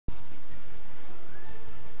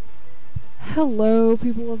Hello,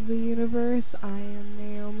 people of the universe. I am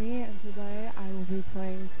Naomi, and today I will be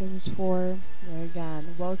playing Sims 4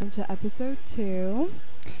 again. Welcome to episode 2.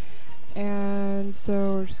 And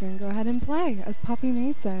so we're just going to go ahead and play as Poppy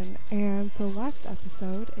Mason. And so last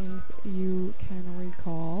episode, if you can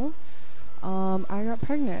recall, I got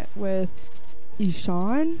pregnant with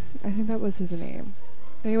Ishan. I think that was his name.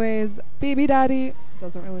 Anyways, baby daddy,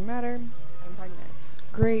 doesn't really matter. I'm pregnant.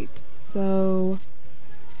 Great. So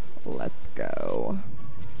let's go.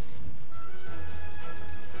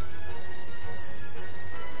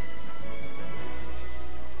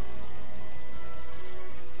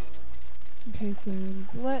 Okay, so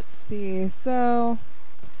let's see. So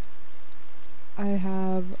I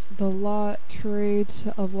have the lot trait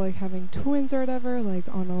of like having twins or whatever, like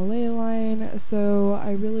on a ley line. So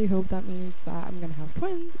I really hope that means that I'm gonna have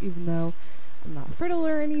twins, even though I'm not fertile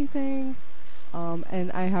or anything.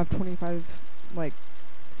 And I have 25 like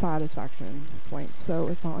satisfaction points, so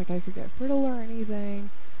it's not like I could get fertile or anything.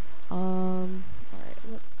 Alright,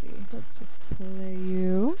 let's see. Let's just play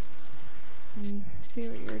you and see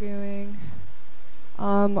what you're doing.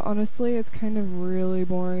 Honestly, it's kind of really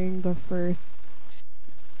boring the first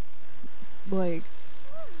like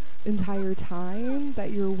entire time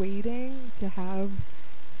that you're waiting to have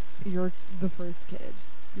the first kid,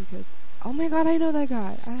 because oh my god, I know that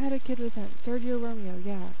guy. I had a kid with him. Sergio Romeo,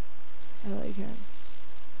 yeah. I like him.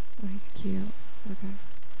 Oh, he's cute. Okay.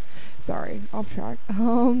 Sorry, off track.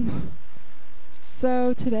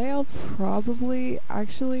 So today I'll probably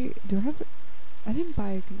actually I didn't buy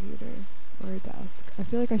a computer or a desk. I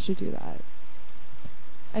feel like I should do that.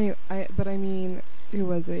 Anyway, but I mean, who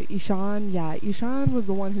was it? Ishan? Yeah, Ishan was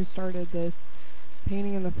the one who started this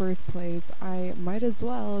painting in the first place. I might as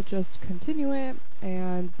well just continue it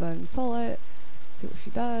and then sell it, see what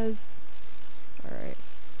she does. Alright.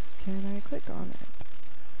 Can I click on it?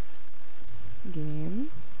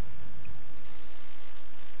 Game.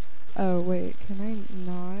 Oh wait, can I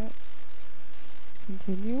not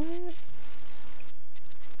continue it?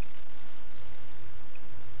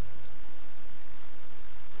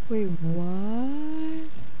 Wait, what?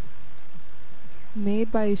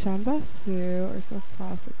 Made by Ishan Basu or so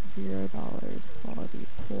classic, $0, quality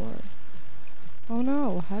poor. Oh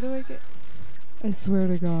no, how do I get... I swear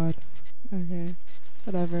to god. Okay,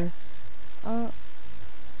 whatever.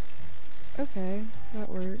 Okay, that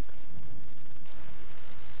works.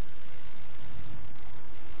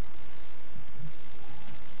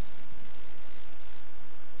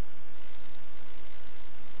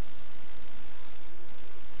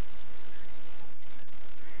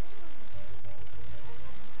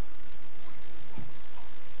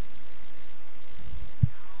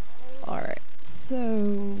 Alright,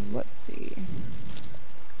 so let's see.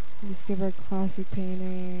 Just give her a classic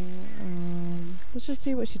painting. Let's just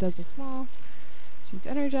see what she does with small. She's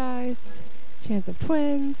energized. Chance of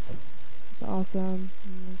twins. It's awesome.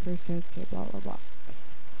 First kiss, okay, blah blah blah.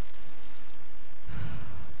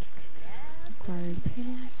 Acquired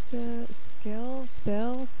painting skill.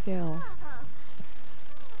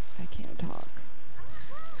 I can't talk.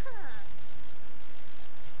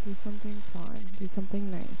 Do something fun. Do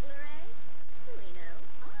something nice.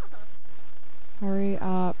 Hurry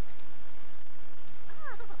up.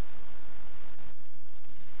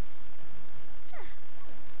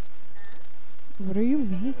 What are you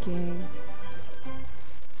making?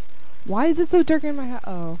 Why is it so dark in my house?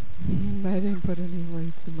 Oh, I didn't put any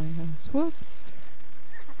lights in my house. Whoops.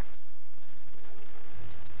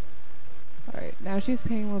 Alright, now she's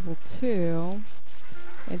paying level 2.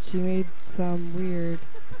 And she made some weird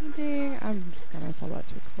painting. I'm just gonna sell that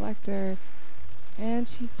to a collector. And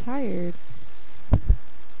she's tired.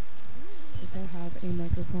 Does I have a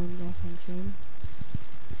microphone malfunction?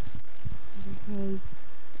 Because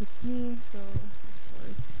it's me, so of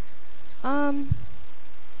course.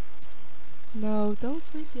 No, don't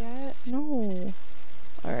sleep yet. No.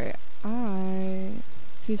 Alright,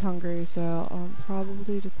 she's hungry, so I'll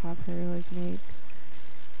probably just have her like make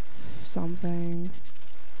something.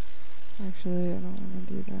 Actually, I don't want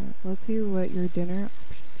to do that. Let's see what your dinner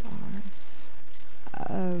options are.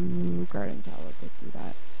 Garden salad, let's do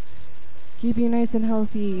that. Keep you nice and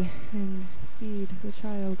healthy and feed the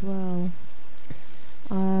child well.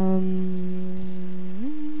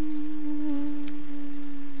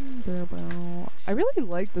 I really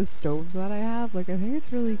like the stove that I have. Like, I think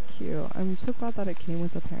it's really cute. I'm so glad that it came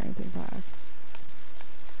with the parenting pack.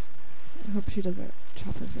 I hope she doesn't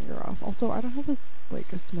chop her finger off. Also, I don't have a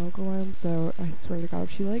smoke alarm, so I swear to god,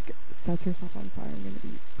 if she like sets herself on fire, I'm gonna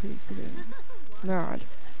be pretty freaking mad.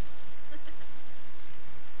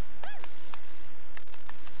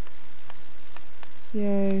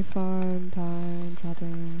 Yay, fun time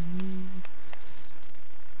shopping.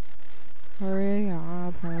 Hurry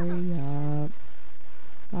up, hurry up.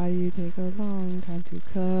 Why do you take a long time to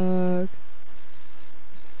cook?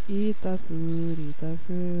 Eat the food, eat the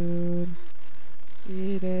food.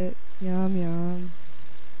 Eat it, yum yum.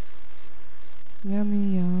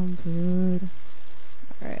 Yummy yum food.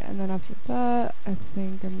 Alright, and then after that, I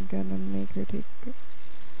think I'm gonna make her take...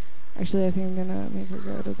 Actually, I think I'm gonna make her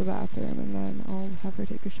go to the bathroom and then I'll have her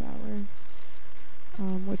take a shower.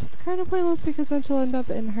 Which is kind of pointless because then she'll end up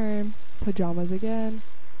in her pajamas again.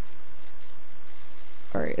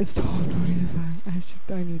 Alright, it's 12:45.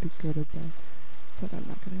 I need to go to bed. But I'm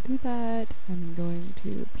not gonna do that. I'm going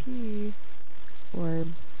to pee. Or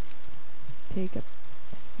take a...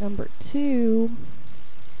 Number 2.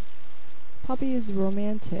 Poppy is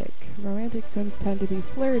romantic. Romantic Sims tend to be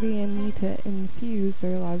flirty and need to infuse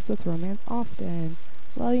their lives with romance often.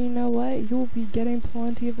 Well, you know what? You'll be getting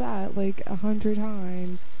plenty of that, like 100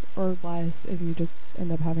 times or less if you just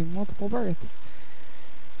end up having multiple births.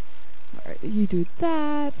 Alright, you do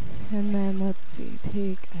that, and then let's see,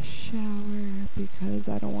 take a shower because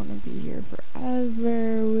I don't want to be here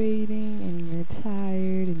forever waiting and you're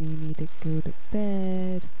tired and you need to go to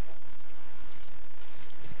bed.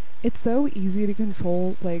 It's so easy to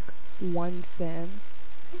control, like, one sim,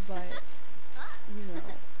 but, you know,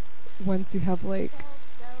 once you have, like,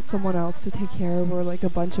 someone else to take care of or, like, a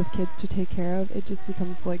bunch of kids to take care of, it just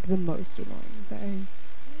becomes, like, the most annoying thing.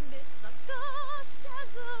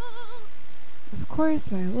 Of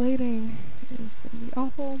course, my lighting is gonna be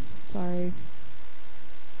awful. Sorry.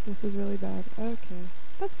 This is really bad. Okay,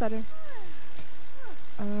 that's better.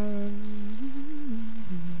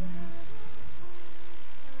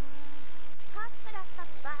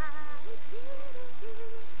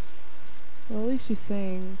 Well, at least she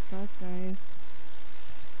sings. That's nice.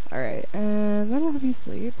 Alright, and then I'll have you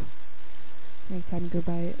sleep. Make time go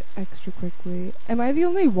by extra quickly. Am I the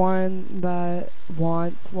only one that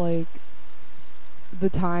wants, like, the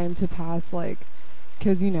time to pass, like,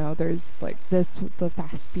 because, you know, there's, like, this, the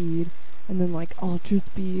fast speed, and then, like, ultra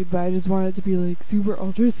speed, but I just want it to be, like, super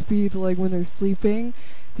ultra speed, like, when they're sleeping,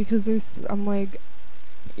 because I'm, like,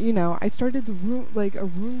 you know, I started the room, like, a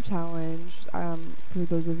room challenge. For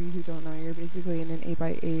those of you who don't know, you're basically in an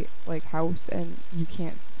 8x8 like house, and you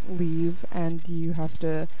can't leave, and you have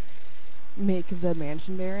to make the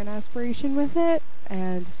mansion bear an aspiration with it.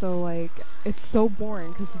 And so, like, it's so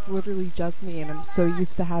boring because it's literally just me, and I'm so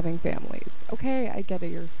used to having families. Okay, I get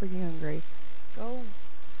it. You're freaking hungry. Go.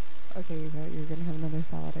 Okay, you're gonna have another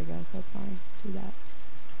salad, I guess. That's fine. Do that.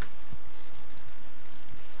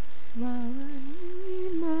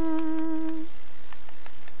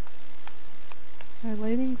 My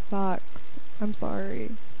lighting sucks. I'm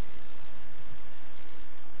sorry.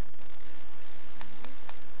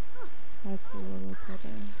 That's a little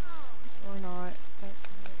better. Or not.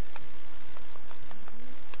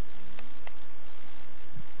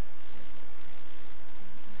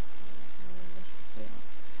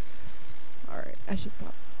 Alright, I should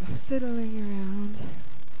stop fiddling around.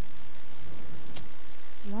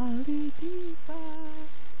 La-dee-dee-ba.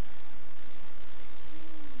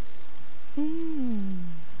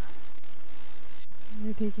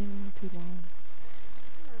 You're taking too long.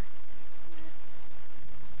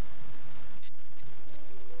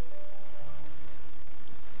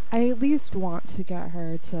 I at least want to get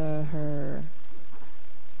her to her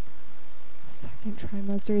second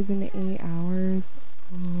trimester is in 8 hours.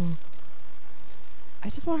 Oh. I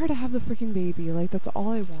just want her to have the freaking baby. Like, that's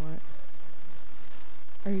all I want.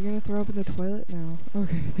 Are you gonna throw up in the toilet? No.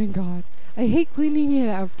 Okay, thank God. I hate cleaning it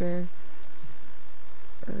after.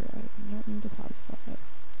 I do not need to pause that.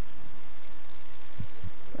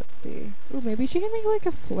 Let's see. Ooh, maybe she can make like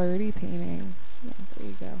a flirty painting. Yeah, there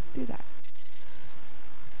you go. Do that.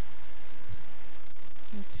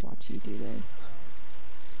 Let's watch you do this.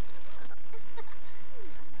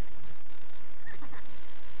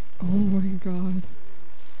 Oh my God.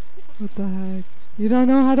 What the heck? You don't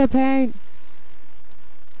know how to paint!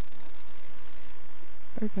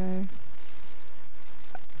 Okay.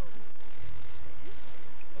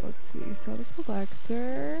 Let's see. Sell the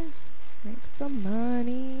collector. Make some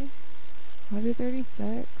money.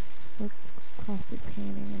 136. What's classic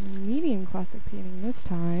painting? And medium classic painting this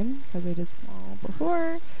time, because I did small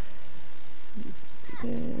before. Let's do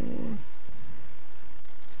this.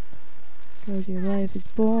 Because your life is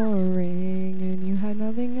boring and you have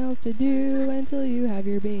nothing else to do until you have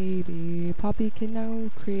your baby. Poppy can now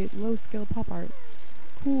create low skill pop art.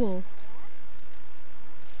 Cool.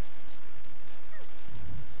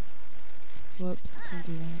 Whoops, can't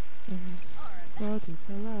do that. So I'll do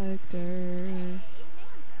collector.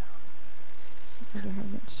 I wonder how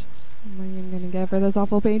much money I'm gonna get for this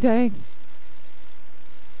awful painting.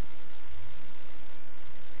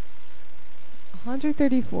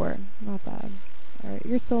 134, not bad. Alright,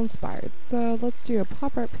 you're still inspired. So let's do a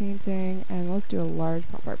pop art painting, and let's do a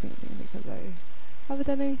large pop art painting because I haven't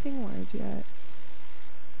done anything large yet.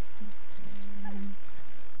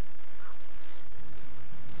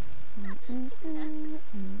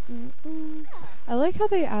 I like how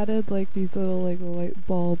they added like these little like light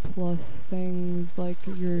bulb plus things, like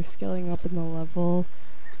you're scaling up in the level.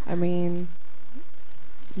 I mean,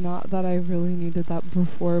 not that I really needed that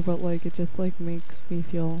before, but like it just like makes me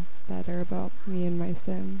feel better about me and my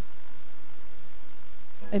sim.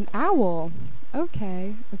 An owl!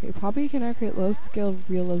 Okay. Okay, Poppy can now create low skill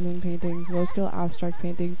realism paintings, low skill abstract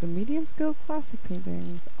paintings, and medium skill classic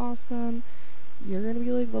paintings. Awesome. You're gonna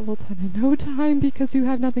be like level 10 in no time because you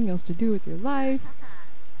have nothing else to do with your life.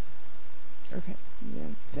 Okay,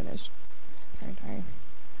 yeah, finished. Try.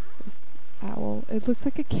 This owl. It looks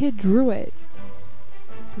like a kid drew it.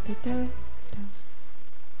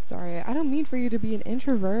 Sorry, I don't mean for you to be an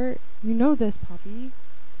introvert. You know this, Poppy.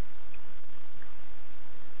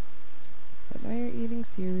 But now you're eating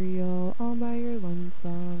cereal all by your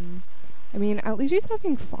lonesome. I mean, at least she's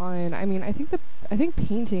having fun. I mean, I think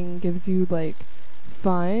painting gives you like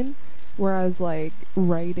fun, whereas like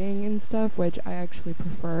writing and stuff, which I actually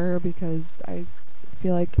prefer because I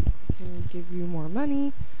feel like it can give you more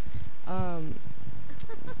money.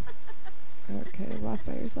 Okay, laugh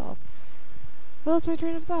by yourself. Well, that's my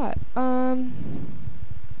train of thought. Oh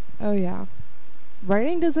yeah.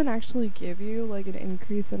 Writing doesn't actually give you like an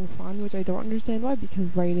increase in fun, which I don't understand why,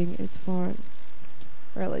 because writing is fun.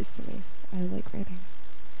 Or at least to me. I like writing.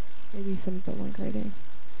 Maybe Sims don't like writing.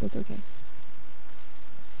 That's okay.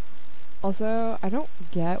 Also, I don't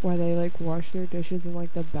get why they like wash their dishes in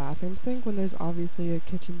like the bathroom sink when there's obviously a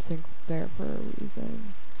kitchen sink there for a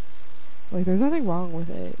reason. Like there's nothing wrong with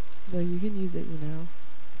it. Like you can use it, you know.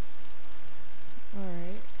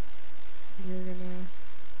 Alright. You're gonna...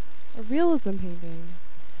 A realism painting.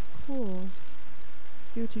 Cool.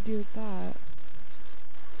 See what you do with that.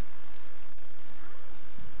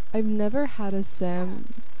 I've never had a sim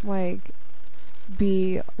like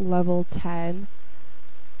be level 10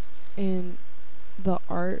 in the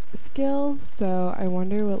art skill, so I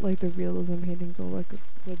wonder what like the realism paintings would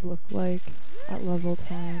look like at level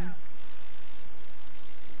 10.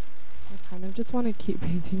 I kind of just want to keep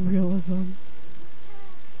painting realism.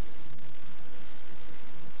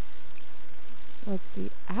 Let's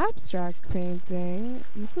see, abstract painting.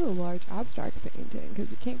 This is a large abstract painting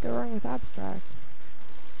because you can't go wrong with abstract.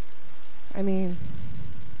 I mean,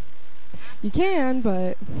 you can,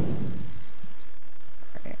 but...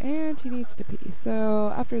 Alright, and he needs to pee.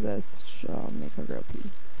 So after this, she'll make her go pee.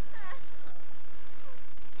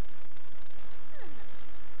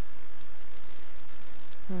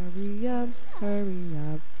 Hurry up, hurry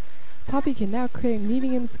up. Poppy can now create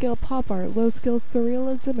medium skill pop art, low skill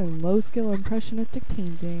surrealism, and low skill impressionistic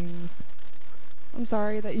paintings. I'm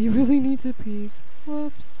sorry that you really need to pee.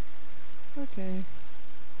 Whoops. Okay.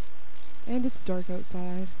 And it's dark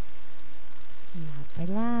outside. Not for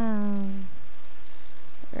long.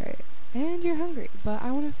 Alright. And you're hungry, but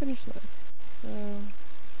I want to finish this. So...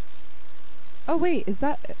 Oh wait, is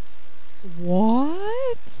that...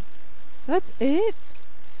 What? That's it?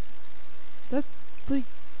 That's like...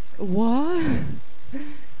 What?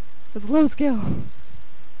 That's low skill.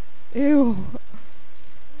 Ew.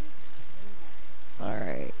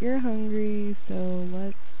 Alright, you're hungry, so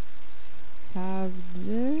let's have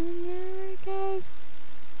dinner, I guess?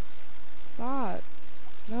 Stop.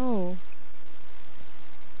 No.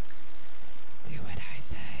 Do what I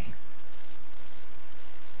say.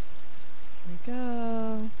 Here we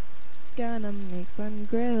go. Gonna make some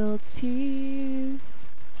grilled cheese.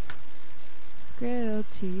 Grilled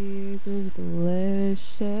cheese is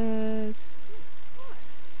delicious.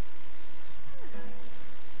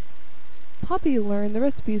 Poppy learned the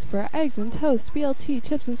recipes for eggs and toast, BLT,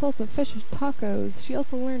 chips and salsa fish tacos. She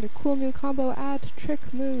also learned a cool new combo add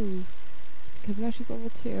trick move. Because now she's level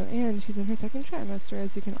 2 and she's in her second trimester,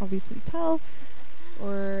 as you can obviously tell.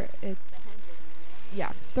 Or it's...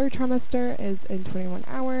 Yeah, third trimester is in 21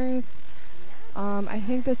 hours. I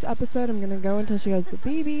think this episode I'm going to go until she has the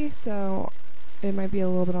baby, so it might be a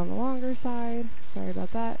little bit on the longer side. Sorry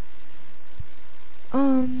about that.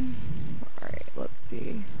 Alright, let's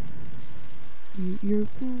see. Eat your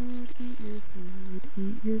food, eat your food,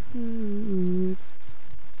 eat your food.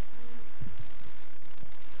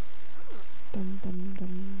 Dum dum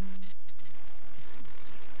dum.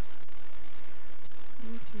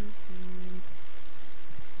 Eat your food.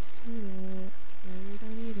 Eat it. No, you're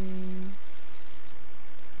done eating.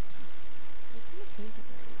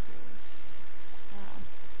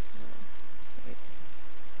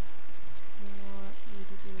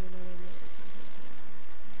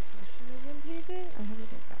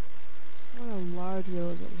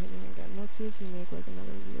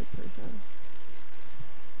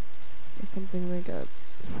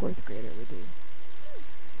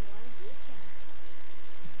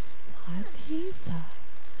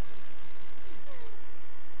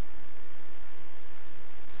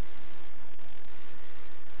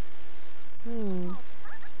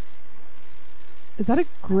 Is that a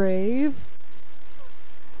grave?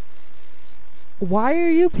 Why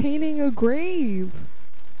are you painting a grave?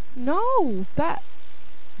 No, that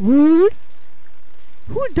rude.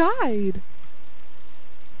 Who died?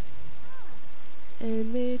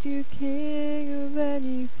 And made you king of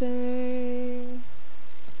anything.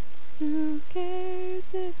 Who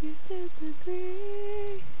cares if you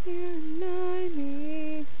disagree? You and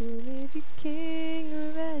me. Who made you king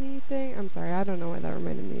of anything? I'm sorry, I don't know why that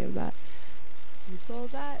reminded me of that. You sold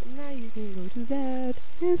that, and now you can go to bed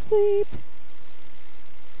and sleep.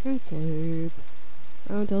 And sleep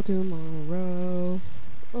until tomorrow.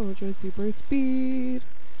 Ultra super speed.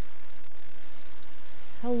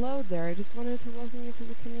 Hello there, I just wanted to welcome you to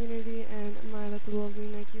the community and admire the lovely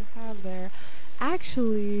neck you have there.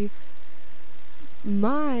 Actually,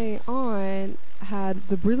 my aunt had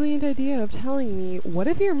the brilliant idea of telling me, what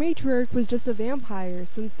if your matriarch was just a vampire,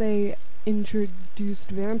 since they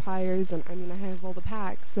introduced vampires, and I mean, I have all the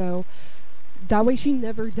packs, so that way she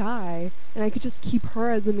never die, and I could just keep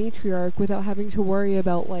her as a matriarch without having to worry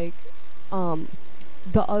about, like,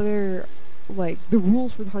 the other, like, the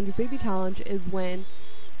rules for the 100 Baby Challenge is when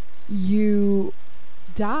you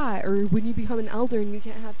die, or when you become an elder and you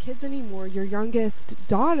can't have kids anymore, your youngest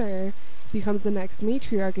daughter becomes the next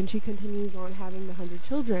matriarch, and she continues on having the 100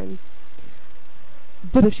 children.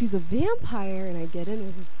 But if she's a vampire, and I get in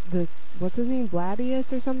with this, what's his name,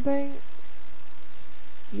 Gladius or something?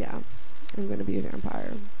 Yeah, I'm gonna be a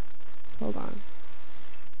vampire. Hold on.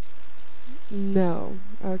 No.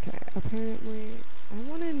 Okay, apparently I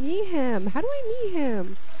want to meet him. How do I meet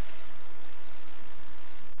him?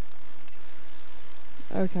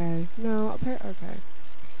 Okay, no, okay.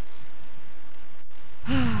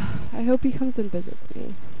 I hope he comes and visits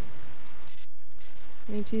me.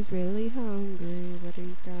 And she's really hungry. What are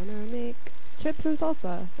you gonna make? Chips and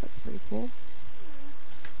salsa. That's pretty cool.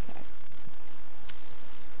 Okay.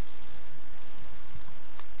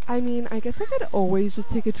 I mean, I guess I could always just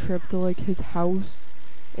take a trip to, like, his house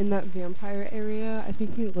in that vampire area. I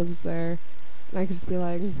think he lives there. And I could just be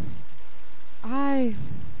like, I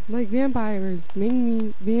like vampires. Make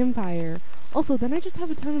me vampire. Also, then I just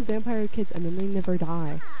have a ton of vampire kids and then they never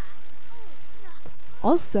die.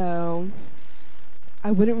 Also, I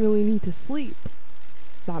wouldn't really need to sleep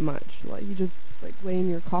that much. Like, you just, like, lay in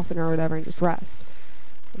your coffin or whatever and just rest.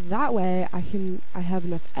 That way, I have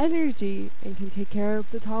enough energy and can take care of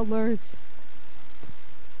the toddlers.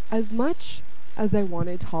 As much as I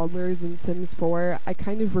wanted toddlers in Sims 4, I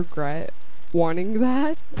kind of regret wanting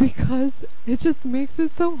that because it just makes it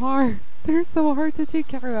so hard. They're so hard to take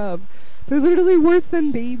care of. They're literally worse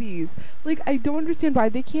than babies. Like, I don't understand why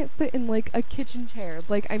they can't sit in, like, a kitchen chair.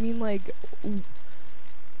 Like, I mean, like,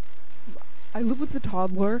 I live with a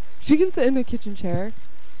toddler. She can sit in a kitchen chair.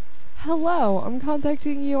 Hello, I'm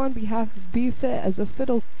contacting you on behalf of BeFit as a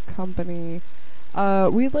fiddle company.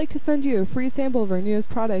 We'd like to send you a free sample of our newest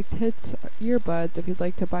product, Hits Earbuds. If you'd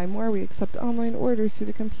like to buy more, we accept online orders through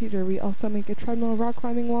the computer. We also make a treadmill, rock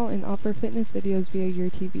climbing wall, and offer fitness videos via your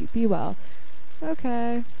TV. Be well.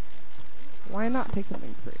 Okay. Why not take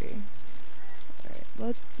something free? Alright,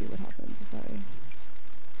 let's see what happens if I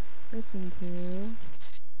listen to...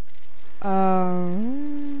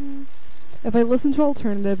 if I listen to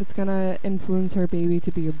alternative, it's gonna influence her baby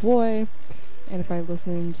to be a boy. And if I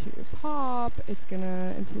listen to pop, it's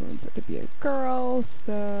gonna influence her to be a girl.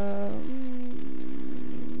 So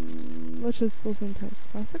let's just listen to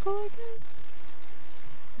classical, I guess.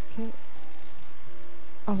 Okay.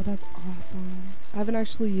 Oh, that's awesome. I haven't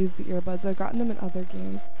actually used the earbuds. I've gotten them in other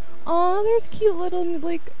games. Oh, there's cute little,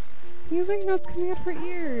 like, music notes coming out her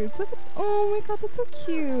ears. Look at, oh my god, that's so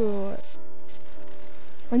cute.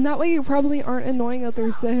 And that way you probably aren't annoying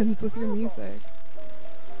other Sims with your music.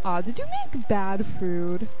 Did you make bad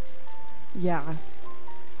food? Yeah.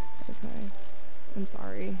 Okay. I'm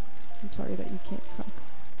sorry. I'm sorry that you can't cook.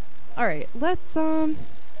 Alright, let's, you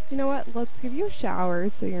know what? Let's give you a shower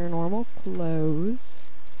so you're in normal clothes.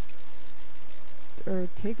 Or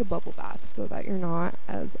take a bubble bath so that you're not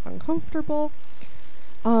as uncomfortable.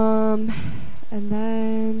 And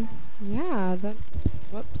then, yeah, then,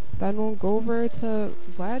 whoops. Then we'll go over to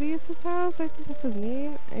Gladius's house, I think that's his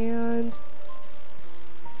name, and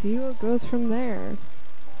see what goes from there.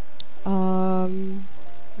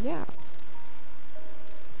 Yeah.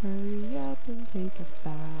 Hurry up and take a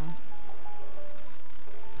bath.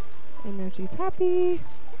 And now she's happy.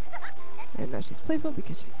 And now she's playful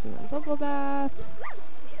because she's in a bubble bath.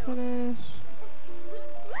 Finish.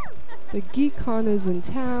 The GeekCon is in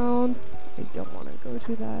town. I don't want to go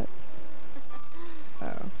to that.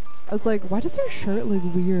 Oh. I was like, why does her shirt look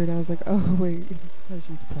weird? I was like, oh wait, it's because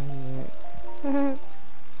she's pregnant.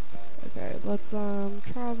 Okay, let's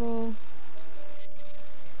travel.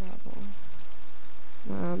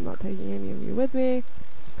 No, I'm not taking any of you with me,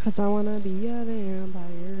 cause I wanna be a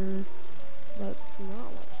vampire. Let's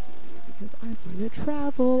not watch TV because I wanna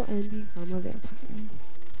travel and become a vampire.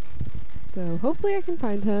 So hopefully I can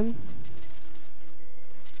find him.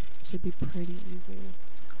 Should be pretty easy.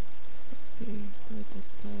 Let's see.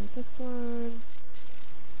 This one.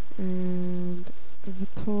 And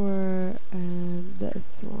Vitor and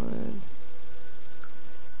this one.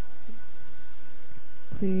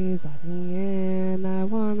 Please let me in. I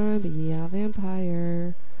wanna be a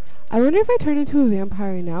vampire. I wonder if I turn into a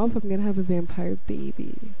vampire now if I'm gonna have a vampire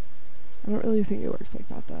baby. I don't really think it works like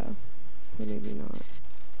that though. So maybe not.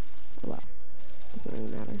 Oh well. Doesn't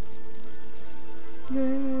really matter.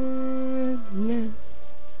 Nah.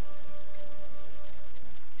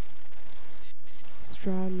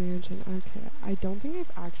 Strahd Mansion. Okay. I don't think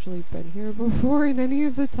I've actually been here before in any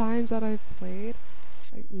of the times that I've played.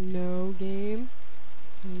 Like, no game.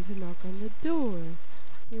 I need to knock on the door. I'm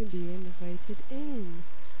gonna be invited in.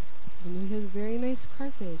 And he has very nice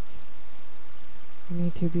carpet. I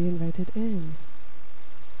need to be invited in.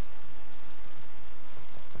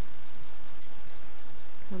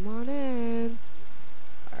 Come on in.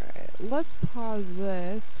 Alright, let's pause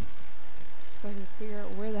this so I can figure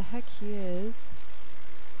out where the heck he is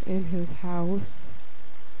in his house.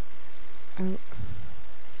 Oh.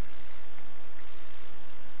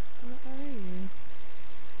 Where are you?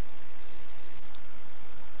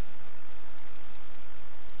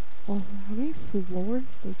 Also, how many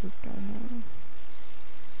floors does this guy have?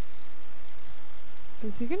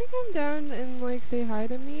 Is he gonna come down and like say hi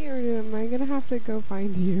to me, or am I gonna have to go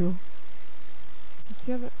find you? Does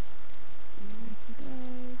he have a... Yes, he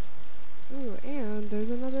does. Ooh, and there's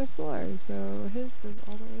another floor, so his goes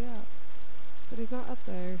all the way up. But he's not up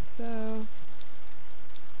there, so...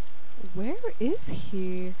 Where is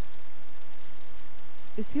he?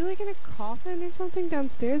 Is he like in a coffin or something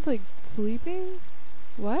downstairs, like sleeping?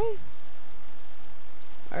 What?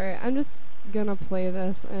 Alright, I'm just gonna play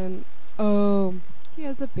this and... Oh, he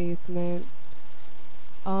has a basement.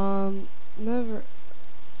 Never...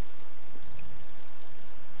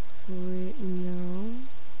 Sleep... No.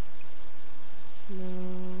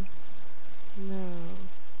 No. No.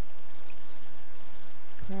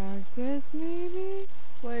 Practice, maybe?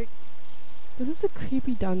 Like, this is a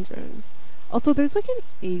creepy dungeon. Also, there's like an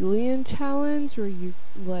alien challenge where you,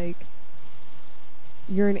 like...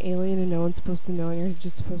 You're an alien and no one's supposed to know, and you're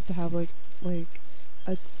just supposed to have like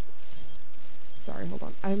a... Sorry, hold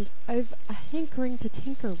on. I've a hankering to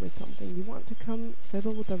tinker with something. You want to come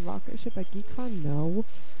fiddle with a rocket ship at GeekCon? No.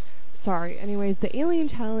 Sorry. Anyways, the alien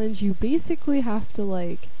challenge, you basically have to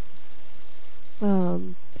like...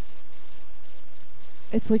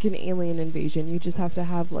 It's like an alien invasion. You just have to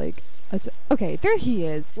have like... Okay, there he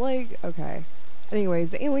is. Like, okay.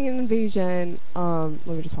 Anyways, the alien invasion... Let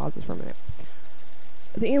me just pause this for a minute.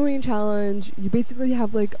 The alien challenge, you basically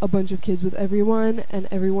have like a bunch of kids with everyone, and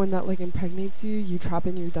everyone that like impregnates you, you trap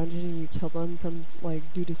in your dungeon and you kill them from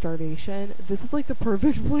like due to starvation. This is like the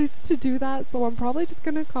perfect place to do that, so I'm probably just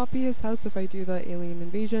gonna copy his house if I do the alien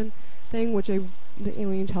invasion thing, the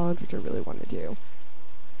alien challenge, which I really want to do.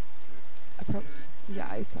 Yeah,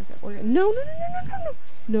 I suck at organ. No,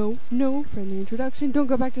 friendly introduction. Don't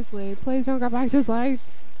go back to Slade. Please don't go back to Slade.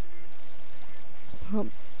 Stop.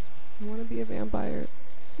 I want to be a vampire.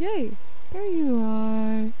 Yay! There you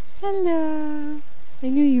are. Hello. I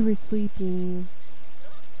knew you were sleeping.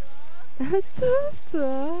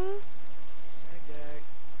 So.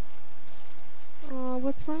 Oh,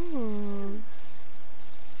 what's wrong?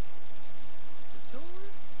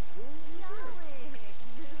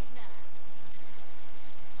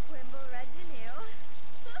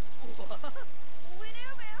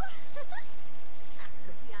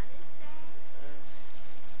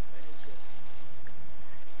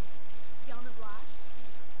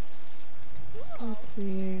 Let's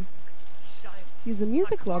see. He's a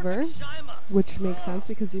music lover, which makes sense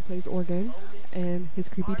because he plays organ in his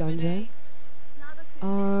creepy dungeon.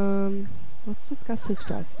 Let's discuss his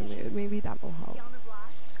stress mood. Maybe that will help.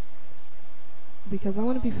 Because I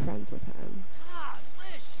want to be friends with him.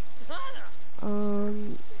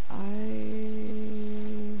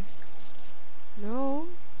 No,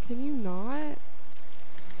 can you not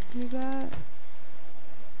do that?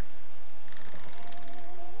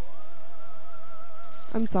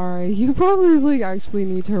 I'm sorry, you probably like actually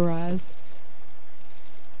need to rest.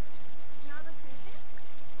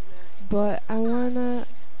 But I wanna,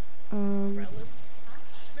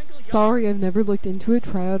 sorry, I've never looked into it.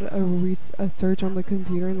 Try out a search on the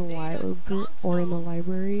computer in the library or in the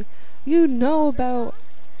library. You know about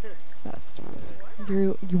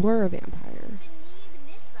You are a vampire.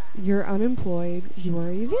 You're unemployed. You are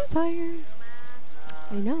a vampire.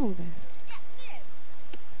 I know this.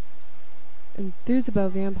 Enthuse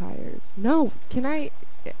about vampires. No, can I?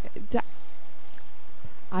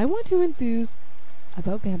 I want to enthuse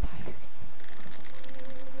about vampires.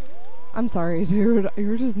 I'm sorry, dude.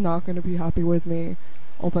 You're just not gonna be happy with me.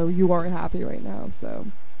 Although you aren't happy right now, so.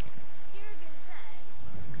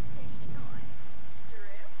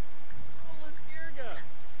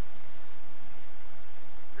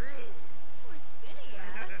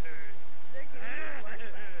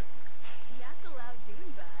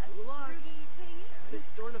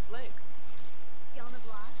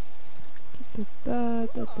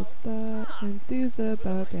 Enthuse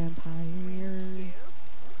about vampires.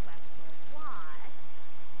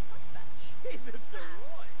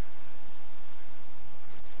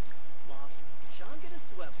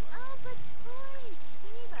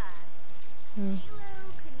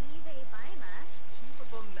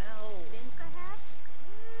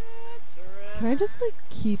 Can I just like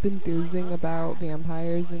keep enthusing about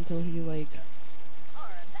vampires until he like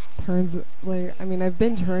turns like I mean I've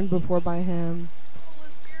been turned before by him.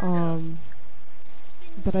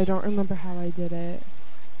 But I don't remember how I did it.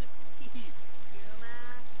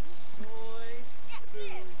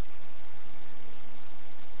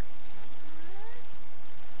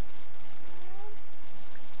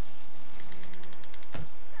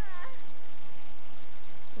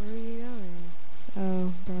 Where are you going?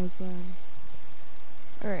 Oh, browse web.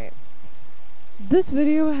 Alright. This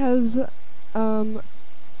video has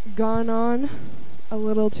gone on a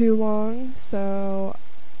little too long, so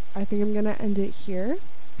I think I'm gonna end it here.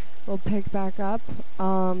 We'll pick back up.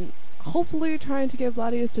 Hopefully trying to get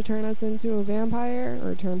Vladius to turn us into a vampire,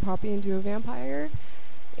 or turn Poppy into a vampire,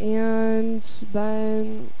 and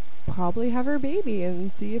then probably have her baby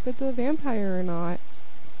and see if it's a vampire or not.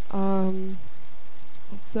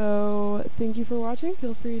 So thank you for watching.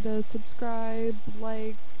 Feel free to subscribe,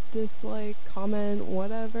 like, dislike, comment,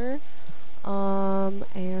 whatever.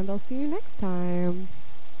 And I'll see you next time.